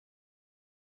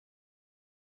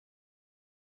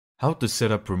How to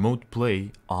set up remote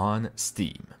play on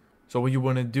Steam. So what you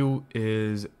want to do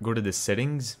is go to the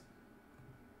settings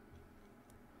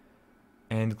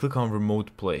and click on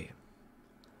remote play.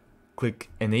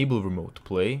 Click enable remote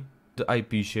play. The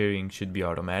IP sharing should be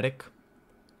automatic.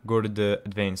 Go to the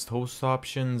advanced host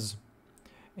options,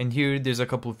 and here there's a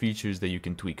couple of features that you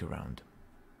can tweak around.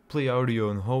 Play audio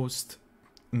on host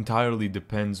entirely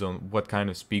depends on what kind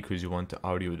of speakers you want the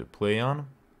audio to play on.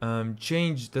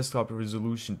 Change desktop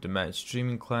resolution to match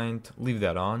streaming client, leave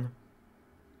that on.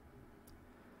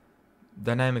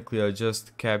 Dynamically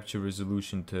adjust capture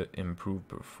resolution to improve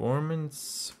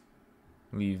performance,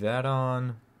 leave that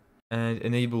on. And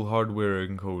enable hardware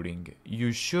encoding.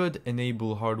 You should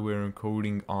enable hardware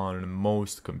encoding on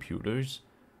most computers,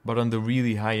 but on the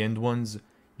really high-end ones,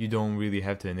 you don't really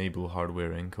have to enable hardware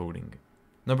encoding.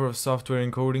 Number of software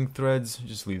encoding threads,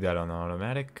 just leave that on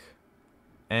automatic.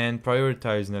 And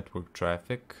prioritize network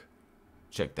traffic,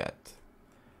 check that.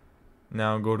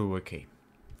 Now go to OK.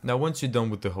 Now once you're done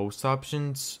with the host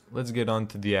options, let's get on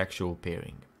to the actual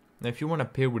pairing. Now if you want to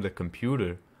pair with a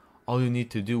computer, all you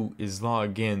need to do is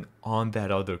log in on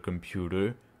that other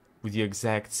computer with the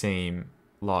exact same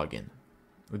login,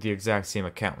 with the exact same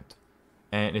account.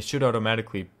 And it should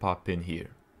automatically pop in here.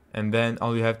 And then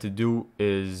all you have to do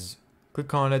is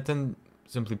click on it and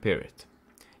simply pair it.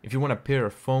 If you want to pair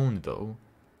a phone though,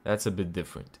 that's a bit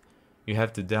different. You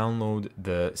have to download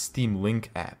the Steam Link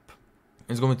app.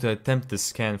 It's going to attempt to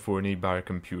scan for nearby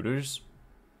computers.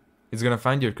 It's going to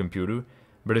find your computer,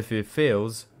 but if it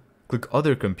fails, click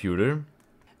other computer,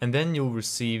 and then you'll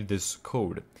receive this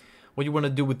code. What you want to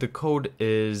do with the code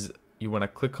is you want to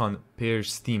click on pair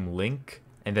Steam Link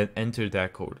and then enter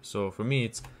that code. So for me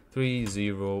it's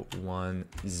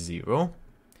 3010.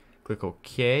 Click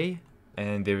OK,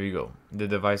 and there you go. The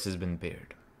device has been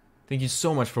paired. Thank you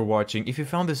so much for watching. If you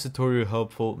found this tutorial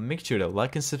helpful, make sure to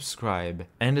like and subscribe.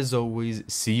 And as always,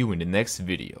 see you in the next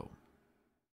video.